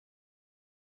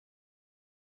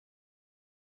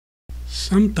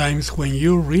Sometimes when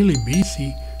you're really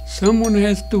busy, someone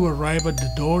has to arrive at the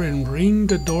door and ring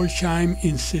the door chime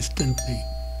insistently.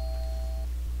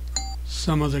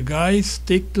 Some other guys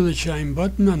stick to the chime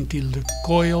button until the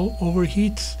coil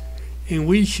overheats, and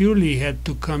we surely had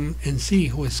to come and see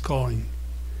who is calling.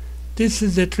 This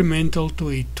is detrimental to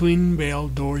a twin bell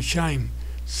door chime,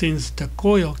 since the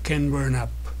coil can burn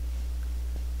up.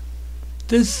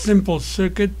 This simple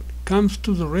circuit comes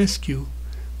to the rescue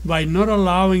by not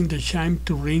allowing the chime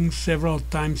to ring several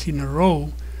times in a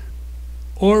row,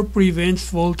 or prevents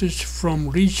voltage from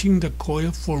reaching the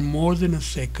coil for more than a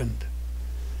second.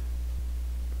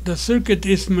 The circuit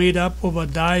is made up of a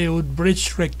diode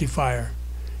bridge rectifier,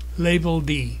 labeled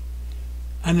D,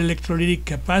 an electrolytic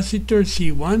capacitor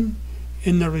C1,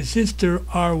 and a resistor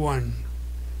R1.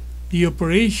 The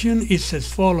operation is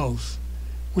as follows.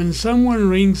 When someone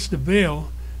rings the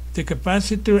bell, the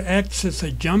capacitor acts as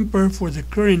a jumper for the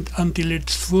current until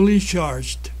it's fully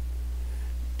charged.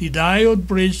 The diode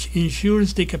bridge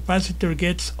ensures the capacitor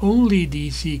gets only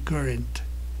DC current.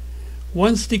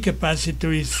 Once the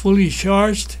capacitor is fully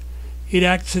charged, it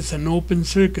acts as an open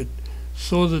circuit,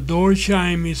 so the door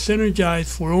chime is energized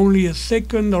for only a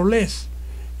second or less,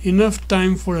 enough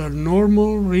time for a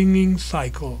normal ringing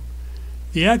cycle.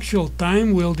 The actual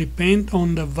time will depend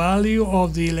on the value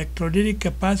of the electrolytic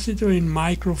capacitor in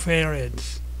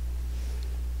microfarads.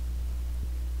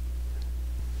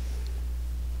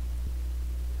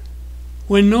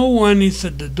 When no one is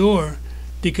at the door,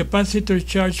 the capacitor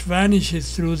charge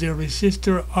vanishes through the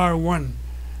resistor R1.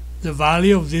 The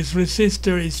value of this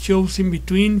resistor is chosen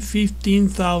between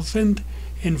 15,000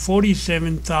 and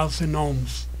 47,000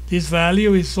 ohms. This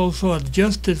value is also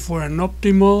adjusted for an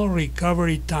optimal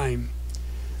recovery time.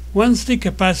 Once the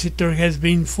capacitor has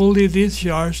been fully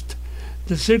discharged,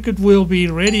 the circuit will be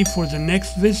ready for the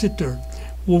next visitor,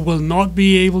 who will not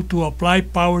be able to apply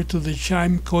power to the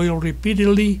chime coil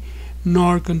repeatedly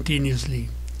nor continuously.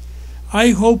 I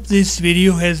hope this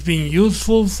video has been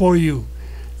useful for you.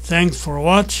 Thanks for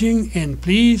watching, and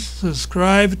please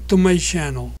subscribe to my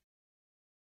channel.